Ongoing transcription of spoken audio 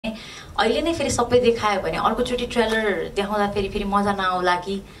अहिले नै फेरि सबै देखायो भने अर्कोचोटि ट्रेलर देखाउँदा फेरि मजा नआउला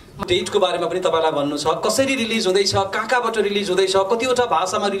कि डेटको बारेमा पनि तपाईलाई भन्नु छ कसरी रिलिज हुँदैछ कहाँबाट रिलिज हुँदैछ कतिवटा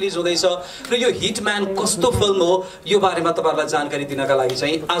भाषामा रिलिज हुँदैछ र यो हिटम्यान कस्तो फिल्म हो यो बारेमा तपाईलाई जानकारी दिनका लागि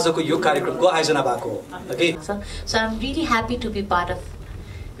चाहिँ आजको यो कार्यक्रमको आयोजना भएको हो okay so I am really happy to be part of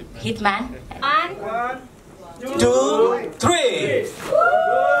hitman 1 2 3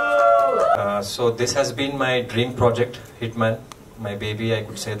 So this has been my dream project, Hitman, my baby, I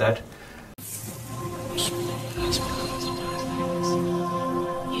could say that.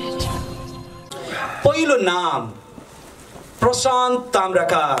 पहिलो नाम प्रशान्त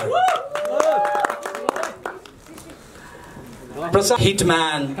ताम्राकार प्रशान्त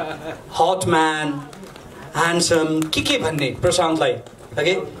हिटम्यान हटम्यान ह्यान्डसम के भन्ने प्रशान्तलाई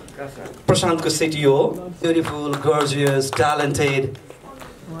ओके प्रशान्तको सिटी हो beautiful gorgeous talented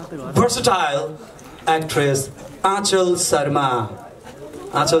versatile actress आँचल शर्मा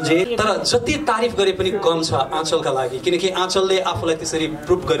आँचलजी तर जति तारिफ गरे पनि कम छ आँचलका लागि किनकि आँचलले आफूलाई त्यसरी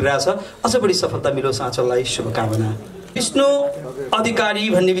प्रुभ गरिरहेछ अझ बढी सफलता मिलोस् आँचललाई शुभकामना विष्णु अधिकारी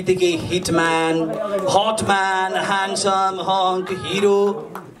भन्ने बित्तिकै हिटम्यान हटम्यान ह्यान्डसम हङ्क हिरो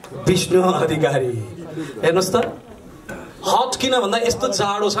विष्णु अधिकारी हेर्नुहोस् त हट किन भन्दा यस्तो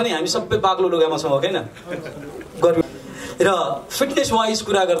जाडो छ नि हामी सबै बाक्लो लुगामा छौँ होइन र फिटनेस वाइज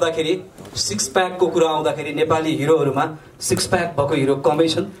कुरा गर्दाखेरि सिक्स प्याक को कुरा आउँदाखेरि नेपाली हिरोहरुमा सिक्स प्याक भएको हिरो कमै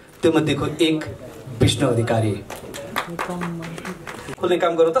छन् त्यो मध्येको एक विष्णु अधिकारी खोल्ने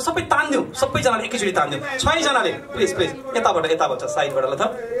काम गरौँ त सबै तान्दियौ सबैजनाले एकैचोटी तान्दियौ 6 जनाले प्लिज यताबाट साइडबाट ल त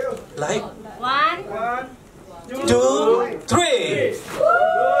ल है 1 2 3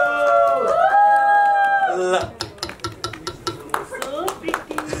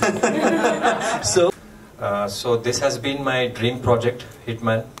 So this has been my dream project,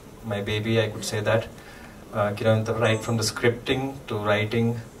 Hitman, my baby, I could say that. Right from the scripting to writing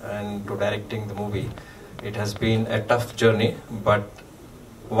and to directing the movie, it has been a tough journey. But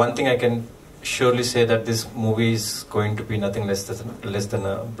one thing I can surely say that this movie is going to be nothing less than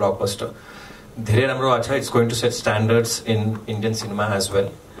a blockbuster. It's going to set standards in Indian cinema as well,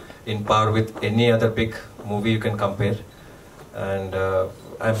 in par with any other big movie you can compare. And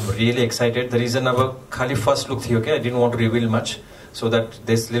I'm really excited. The reason our khali first look thi, okay, I didn't want to reveal much, so that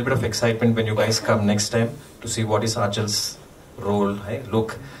there's a little bit of excitement when you guys come next time to see what is Aachal's role,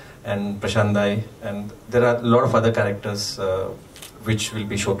 look, and Prashant, and there are a lot of other characters which will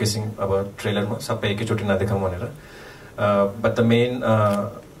be showcasing our trailer. But the main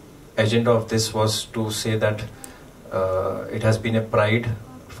agenda of this was to say that it has been a pride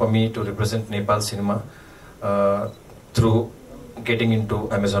for me to represent Nepal cinema through getting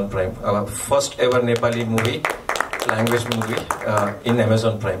into Amazon Prime, our first ever Nepali language movie in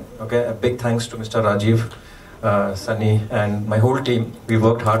Amazon Prime. Okay, a big thanks to Mr. Rajiv, Sunny, and my whole team. We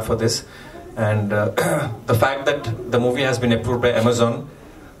worked hard for this, and the fact that the movie has been approved by Amazon,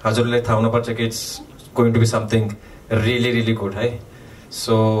 it's going to be something really, really good.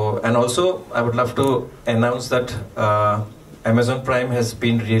 So, and also I would love to announce that Amazon Prime has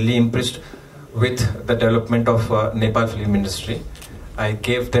been really impressed with the development of Nepal film industry. I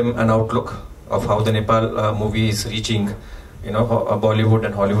gave them an outlook of how the Nepal movie is reaching, Bollywood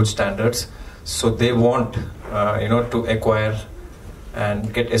and Hollywood standards. So they want, to acquire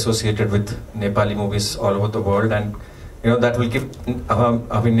and get associated with Nepali movies all over the world, and that will give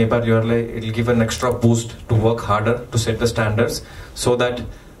Nepal, it will give an extra boost to work harder to set the standards, so that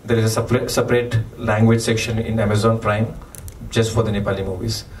there is a separate language section in Amazon Prime just for the Nepali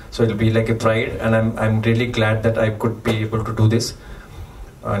movies. So it will be like a pride, and I'm really glad that I could be able to do this.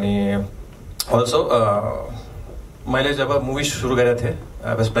 And also, mileage jab movie shuru gare the,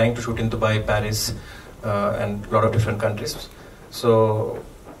 I was planning to shoot in Dubai, Paris, and a lot of different countries. So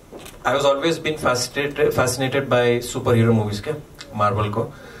I was always been fascinated by superhero movies, Marvel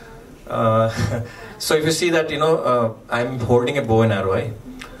ko. So if you see that, I'm holding a bow and arrow.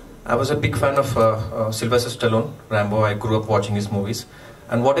 I was a big fan of Sylvester Stallone, Rambo. I grew up watching his movies.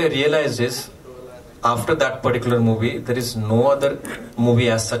 And what I realized is, after that particular movie, there is no other movie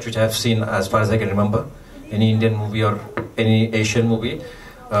as such which I have seen, as far as I can remember, any Indian movie or any Asian movie,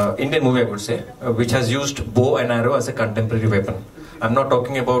 Indian movie I would say, which has used bow and arrow as a contemporary weapon. I'm not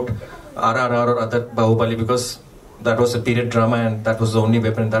talking about RRR or other Bahubali, because that was a period drama and that was the only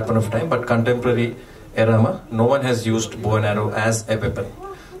weapon at that point of time, but contemporary era, no one has used bow and arrow as a weapon.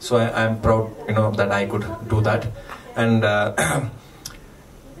 So I'm proud, that I could do that. And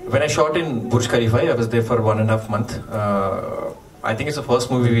when I shot in Burj Khalifa, I was there for 1.5 months. I think it's the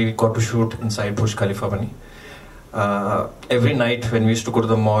first movie we got to shoot inside Burj Khalifa. Every night when we used to go to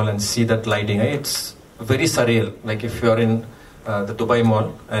the mall and see that lighting, it's very surreal. Like if you're in the Dubai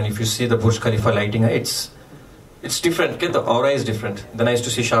Mall, and if you see the Burj Khalifa lighting, it's different. Okay? The aura is different. Then I used to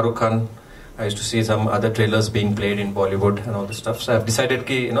see Shah Rukh Khan. I used to see some other trailers being played in Bollywood and all this stuff. So I've decided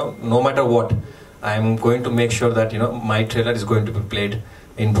that, no matter what, I'm going to make sure that, my trailer is going to be played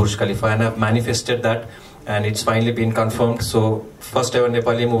in Burj Khalifa, and I've manifested that, and it's finally been confirmed. So first ever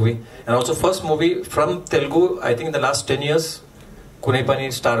Nepali movie, and also first movie from Telugu, I think in the last 10 years, कुनै पनि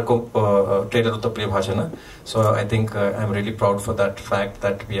star को trailer त play भएको छैन. So I think I'm really proud for that fact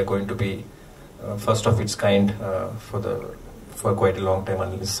that we are going to be first of its kind for quite a long time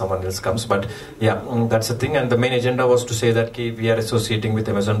unless someone else comes. But yeah, that's the thing. And the main agenda was to say that we are associating with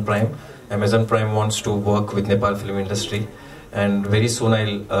Amazon Prime. Amazon Prime wants to work with Nepal film industry, and very soon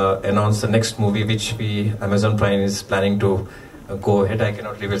I'll announce the next movie which Amazon Prime is planning to go ahead. I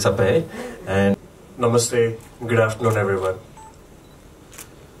cannot reveal Sapai. And Namaste, good afternoon everyone.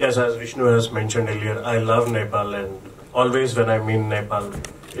 Yes, as Vishnu has mentioned earlier, I love Nepal, and always when I'm in Nepal,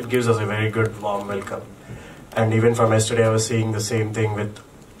 it gives us a very good warm welcome. And even from yesterday, I was seeing the same thing with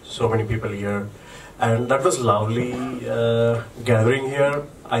so many people here. And that was lovely gathering here.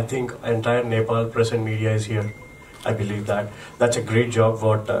 I think entire Nepal press and media is here. I believe that. That's a great job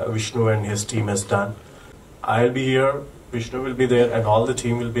what Vishnu and his team has done. I'll be here, Vishnu will be there, and all the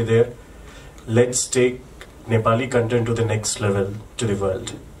team will be there. Let's take Nepali content to the next level, to the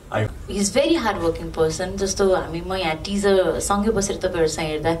world. He's very hardworking person. जस्तो म यहाँ teaser सँगै बसेर तपाईहरुसँग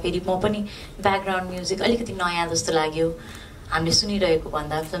हेर्दाखेरि म पनि background music अलिकति नयाँ जस्तो लाग्यो हामीले सुनिरहेको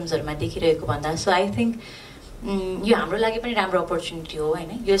भन्दा फिल्महरुमा देखिरहेको भन्दा. सो आई थिंक यो हाम्रो लागि पनि राम्रो अपर्च्युनिटी हो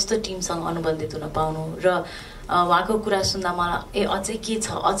हैन, यो यस्तो टिमसँग अनुबन्धित हुन पाउनु. र उहाँको कुरा सुन्दा मलाई अझै के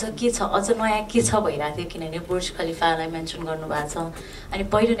छ अझ नयाँ के छ भइरहेको थियो, किनभने बुर्ज खलिफालाई मेन्सन गर्नुभएको छ. अनि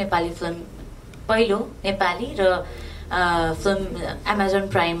पहिलो नेपाली र film Amazon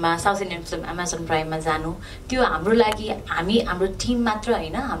प्राइममा, south Indian film Amazon प्राइममा जानु, त्यो हाम्रो लागि हाम्रो टिम मात्र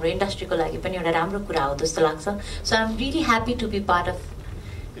हैन, हाम्रो इन्डस्ट्रीको लागि पनि एउटा राम्रो कुरा हो जस्तो लाग्छ. सो I am really happy to be part of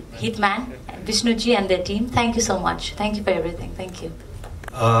Hitman, Vishnuji and their team. Thank you so much. Thank you for everything. Thank you.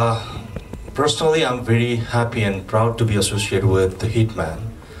 Personally, I'm very happy and proud to be associated with the Hitman.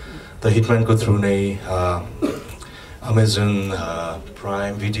 The Hitman go through Amazon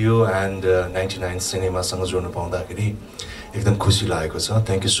Prime Video and 99 Cinema सँग जोड्न पाउँदाखेरि एकदम खुसी लागेको छ.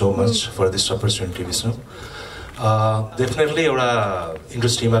 Thank you so much for this opportunity, Vishnu. Definitely एउटा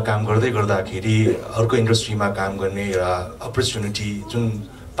इन्डस्ट्रीमा काम गर्दै गर्दाखेरि अर्को इन्डस्ट्रीमा काम गर्ने एउटा अपर्च्युनिटी जुन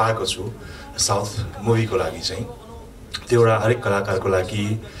पाएको छु साउथ मुभीको लागि चाहिँ, त्यो एउटा हरेक कलाकारको लागि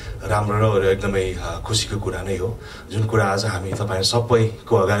राम्रो र एकदमै खुसीको कुरा नै हो. जुन कुरा आज हामी तपाईहरु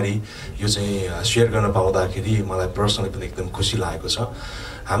सबैको अगाडि यो चाहिँ शेयर गर्न पाउँदाखेरि मलाई पर्सनली पनि एकदम खुसी लागेको छ.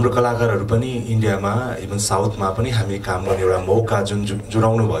 हाम्रो कलाकारहरु पनि इन्डियामा इभन साउथमा पनि हामी काम गर्ने एउटा मौका जुन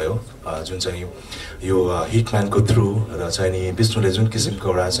जुराउनु भयो, जुन चाहिँ यो हिटम्यानको थ्रु र चाहिँ नि विष्णुले जुन किसिमको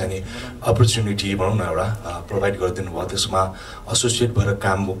एउटा चाहिँ नि अपर्च्युनिटी भनौँ न एउटा प्रोभाइड गरिदिनु भयो, त्यसमा एसोसिएट भएर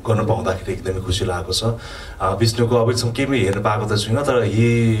काम गर्न पाउँदाखेरि एकदमै खुसी लागेको छ. विष्णुको अहिलेसम्म केही पनि हेर्न पाएको त छैन, तर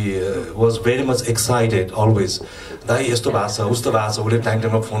he was very much excited always. दाइ यस्तो भएको छ उस्तो भएको छ, उसले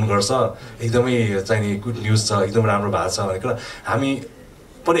टाइममा फोन गर्छ, एकदमै चाहिँ नि गुड न्युज छ, एकदम राम्रो भएको छ भनेर हामी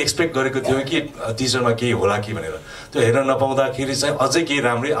पनि एक्सपेक्ट गरेको थियौँ कि टिजरमा केही होला कि भनेर. त्यो हेर्न नपाउँदाखेरि चाहिँ अझै केही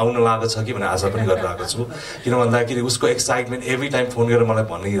राम्रै आउन लागेको छ कि भन्ने आशा पनि गरिरहेको छु. किन भन्दाखेरि उसको एक्साइटमेन्ट एभ्री टाइम फोन गरेर मलाई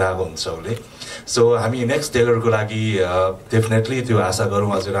भनिरहेको हुन्छ उसले. सो हामी नेक्स्ट टेलरको लागि डेफिनेटली त्यो आशा गरौँ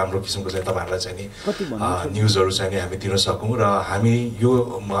अझै राम्रो किसिमको चाहिँ तपाईँहरूलाई चाहिँ नि न्युजहरू चाहिँ नि हामी दिन सकौँ. र हामी यो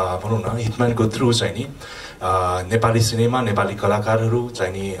भनौँ न हिटम्यानको थ्रु चाहिँ नि नेपाली सिनेमा, नेपाली कलाकारहरू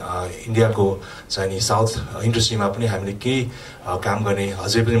चाहिँ नि इन्डियाको चाहिँ नि साउथ इन्डस्ट्रीमा पनि हामीले केही काम गर्ने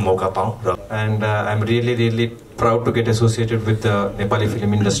अझै पनि मौका पाऊँ. And I'm really proud to get associated with the Nepali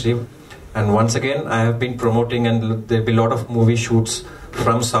film industry. And once again, I have been promoting, and there'll be a lot of movie shoots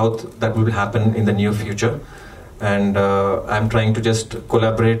from South that will happen in the near future. And I'm trying to just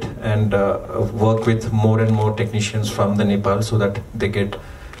collaborate and work with more and more technicians from the Nepal so that they get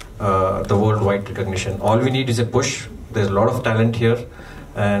the worldwide recognition. All we need is a push. There's a lot of talent here,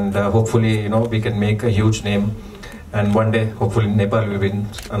 and hopefully, we can make a huge name. And one day, hopefully, Nepal will win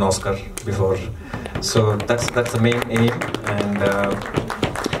an Oscar before. So that's the main aim, and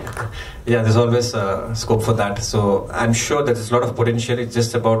yeah, there's always scope for that. So I'm sure that there's a lot of potential. It's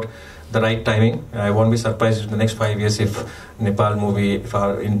just about the right timing. I won't be surprised in the next 5 years if our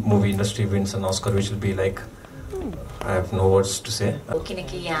movie industry wins an Oscar, which will be like I have no words to say.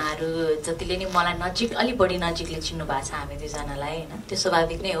 किनकि यहाँहरू जतिले नि मलाई नजिक अलि बढी नजिकले चिन्नु भएको छ हामी दुईजनालाई होइन त्यो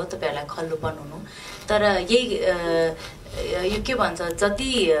स्वाभाविक नै हो तपाईँहरूलाई खल्लोपन हुनु तर यही यो के भन्छ जति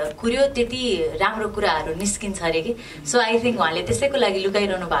कुर्यो त्यति राम्रो कुराहरू निस्किन्छ अरे कि सो आई थिङ्क उहाँले त्यसैको लागि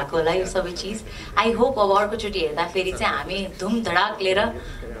लुकाइरहनु भएको होला यो सबै चिज आई होप अब अर्कोचोटि हेर्दाखेरि चाहिँ हामी धुमधडाक लिएर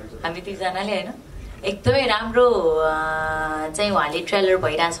हामी दुईजनाले होइन एकदमै राम्रो चाहिँ उहाँले ट्रेलर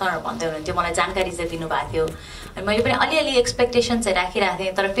भइरहेछ भन्दै हुनुहुन्थ्यो मलाई जानकारी चाहिँ दिनुभएको थियो अनि मैले पनि अलिअलि एक्सपेक्टेसन चाहिँ राखिरहेको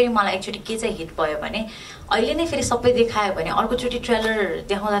थिएँ तर फेरि मलाई एकचोटि के चाहिँ हिट भयो भने अहिले नै फेरि सबै देखायो भने अर्कोचोटि ट्रेलर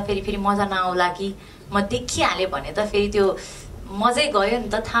देखाउँदा फेरि मजा नआउला कि म देखिहालेँ भने त फेरि त्यो मजै गयो नि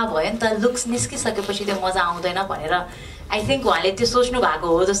त थाहा भयो नि त लुक्स निस्किसकेपछि त्यो मजा आउँदैन भनेर आई थिङ्क उहाँले त्यो सोच्नु भएको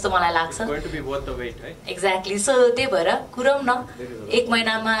हो जस्तो मलाई लाग्छ एक्ज्याक्टली सो त्यही भएर कुरौँ न एक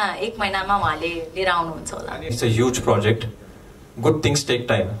महिनामा उहाँले लिएर आउनुहुन्छ होला it's a huge project good things take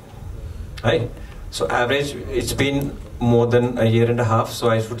time है So average, it's been more than a year and a half, so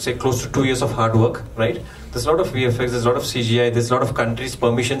I would say close to 2 years of hard work, right? There's a lot of VFX, there's a lot of CGI, there's a lot of countries'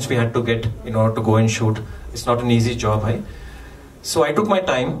 permissions we had to get in order to go and shoot. It's not an easy job, right? So I took my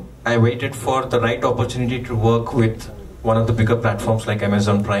time, I waited for the right opportunity to work with one of the bigger platforms like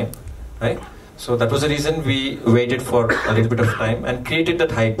Amazon Prime, right? So that was the reason we waited for a little bit of time and created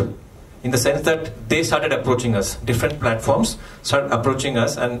that hype. In the sense that they started approaching us, different platforms started approaching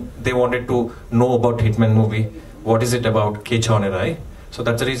us and they wanted to know about Hitman movie. What is it about? Ke chaune rai? So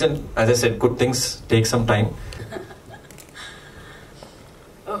that's the reason, as I said, good things take some time.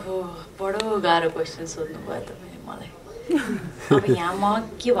 Oh, बडो गाह्रो question सोध्नु भयो तपाईँले मलाई अब यहाँ म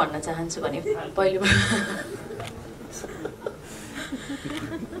के भन्न चाहन्छु भने पहिलो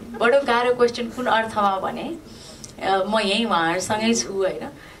बडो गाह्रो क्वेसन कुन अर्थमा भने म यहीँ उहाँहरूसँगै छु होइन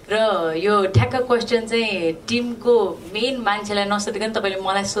र यो ठ्याक्क क्वेसन चाहिँ टिमको मेन मान्छेलाई नसोधिकन तपाईँले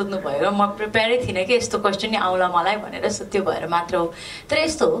मलाई सोध्नुभयो र म प्रिपेयरै थिइनँ कि यस्तो क्वेसन नि आउला मलाई भनेर त्यो भएर मात्र हो तर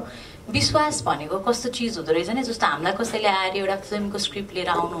यस्तो हो विश्वास भनेको कस्तो चिज हुँदो रहेछ नि जस्तो हामीलाई कसैले आएर एउटा फिल्मको स्क्रिप्ट लिएर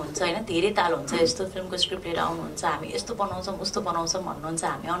आउनुहुन्छ होइन धेरै ताल हुन्छ यस्तो फिल्मको स्क्रिप्ट लिएर आउनुहुन्छ हामी यस्तो बनाउँछौँ उस्तो बनाउँछौँ भन्नुहुन्छ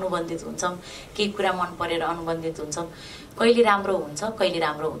हामी अनुबन्धित हुन्छौँ केही कुरा मन परेर अनुबन्धित हुन्छौँ कहिले राम्रो हुन्छ कहिले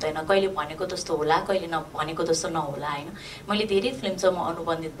राम्रो हुँदैन कहिले भनेको जस्तो होला कहिले भनेको जस्तो नहोला होइन मैले धेरै फिल्मसम्म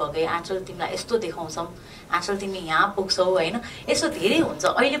अनुबन्धित भएँ आँचल तिमीलाई यस्तो देखाउँछौँ आँचल तिमी यहाँ पुग्छौ होइन यस्तो धेरै हुन्छ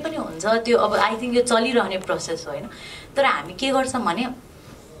अहिले पनि हुन्छ त्यो अब आई थिङ्क यो चलिरहने प्रोसेस हो होइन तर हामी के गर्छौँ भने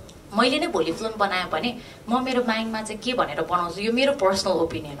मैले नै भोलि फिल्म बनाएँ भने म मेरो माइन्डमा चाहिँ के भनेर बनाउँछु यो मेरो पर्सनल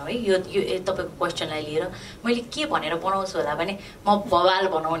ओपिनियन हो है यो तपाईँको क्वेसनलाई लिएर मैले के भनेर बनाउँछु होला भने म बवाल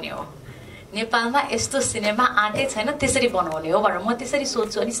बनाउने हो नेपालमा यस्तो सिनेमा आँटै छैन त्यसरी बनाउने हो भनेर म त्यसरी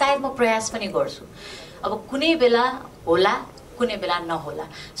सोध्छु अनि सायद म प्रयास पनि गर्छु अब कुनै बेला होला कुनै बेला नहोला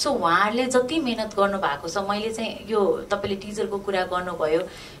सो उहाँहरूले जति मेहनत गर्नुभएको छ मैले चाहिँ यो तपाईँले टिजरको कुरा गर्नुभयो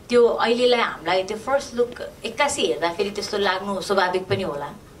त्यो अहिलेलाई हामीलाई त्यो फर्स्ट लुक 81 हेर्दाखेरि त्यस्तो लाग्नु स्वाभाविक पनि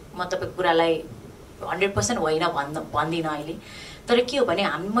होला म तपाईँको कुरालाई 100% होइन भन्दिनँ अहिले तर के हो भने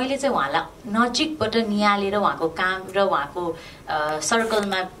मैले चाहिँ उहाँलाई नजिकबाट निहालेर उहाँको काम र उहाँको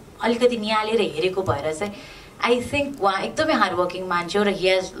सर्कलमा अलिकति निहालेर हेरेको भएर चाहिँ आई थिङ्क उहाँ एकदमै हार्डवर्किङ मान्छे हो र he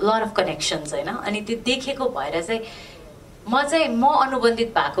has lot of connections होइन अनि त्यो देखेको भएर चाहिँ म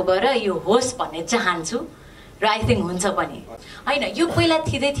अनुबन्धित भएको भएर यो होस् भन्ने चाहन्छु र आई थिङ्क हुन्छ पनि होइन यो पहिला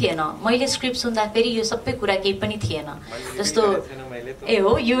थिएन मैले स्क्रिप्ट सुन्दाखेरि यो सबै कुरा केही पनि थिएन जस्तो ए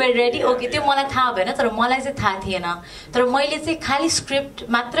हो यु आर रेडी ओके त्यो मलाई थाहा भएन तर मलाई चाहिँ थाहा थिएन तर मैले चाहिँ खालि स्क्रिप्ट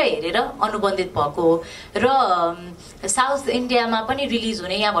मात्र हेरेर अनुबन्धित भएको हो र साउथ इन्डियामा पनि रिलिज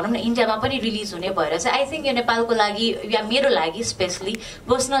हुने या भनौँ न इन्डियामा पनि रिलिज हुने भएर चाहिँ आई थिङ्क यो नेपालको लागि या मेरो लागि स्पेसली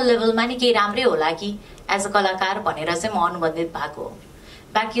पर्सनल लेभलमा नि केही राम्रै होला कि एज अ कलाकार भनेर चाहिँ म अनुबन्धित भएको हो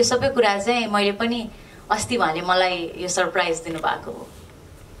बाँकी यो सबै कुरा चाहिँ मैले पनि अस्ति उहाँले मलाई यो सरप्राइज दिनुभएको हो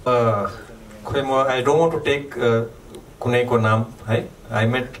खोइ म I don't want to take कुनैको नाम है I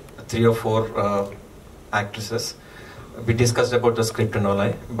met 3 or 4 actresses we discussed about the script and all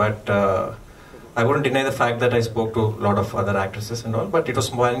but I wouldn't deny the fact that I spoke to a lot of other actresses and all but it was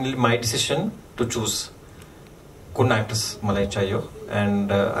finally my decision to choose kun actress malai chahiyo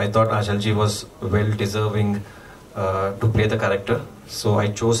and I thought Ajalji was well deserving to play the character so I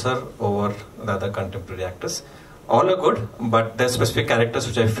chose her over the other contemporary actors all are good but there are specific characters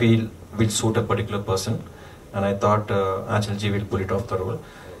which I feel will suit a particular person and I thought Ajalji will pull it off the role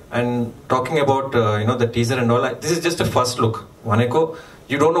and talking about the teaser and all this is just a first look Vaneko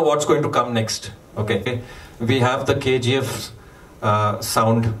you don't know what's going to come next okay we have the KGF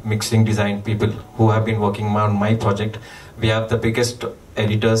sound mixing design people who have been working on my project we have the biggest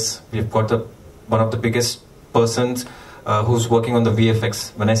editors we've got one of the biggest persons who's working on the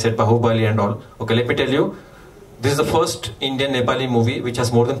VFX when I said Bahubali and all okay let me tell you this is the first Indian Nepali movie which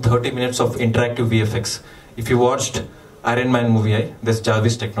has more than 30 minutes of interactive VFX if you watched Iron Man movie, there's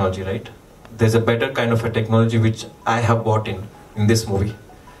Jarvis technology, right? There's a better kind of a technology which I have bought in this movie.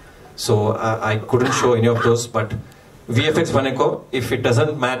 So I couldn't show any of those, but VFX vaneko, if it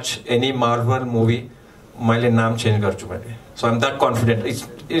doesn't match any Marvel movie, मैले नाम change गर्छु मैले. So I'm that confident. It's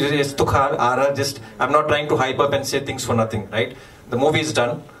just I'm not trying to hype up and say things for nothing, right? The movie is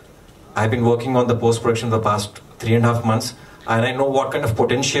done. I've been working on the post-production the past 3.5 months, and I know what kind of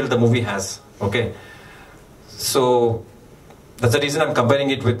potential the movie has. Okay, so that's the reason I'm comparing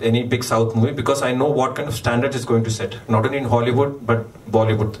it with any big South movie, because I know what kind of standards it's going to set, not only in Hollywood but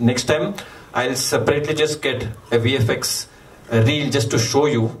Bollywood. Next time, I'll separately just get a VFX reel just to show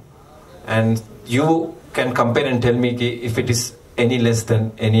you, and you can compare and tell me if it is any less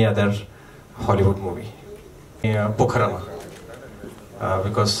than any other Hollywood movie. Pokhara.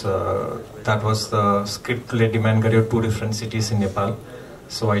 Because that was the script demand garyo 2 different cities in Nepal.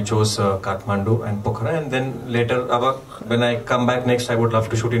 So I chose Kathmandu and Pokhara, and then later when I come back next, I would love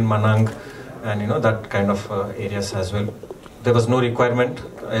to shoot in Manang and that kind of areas as well. There was no requirement,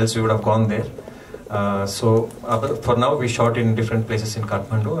 else we would have gone there. So for now we shot in different places in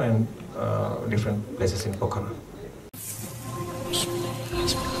Kathmandu and different places in Pokhara.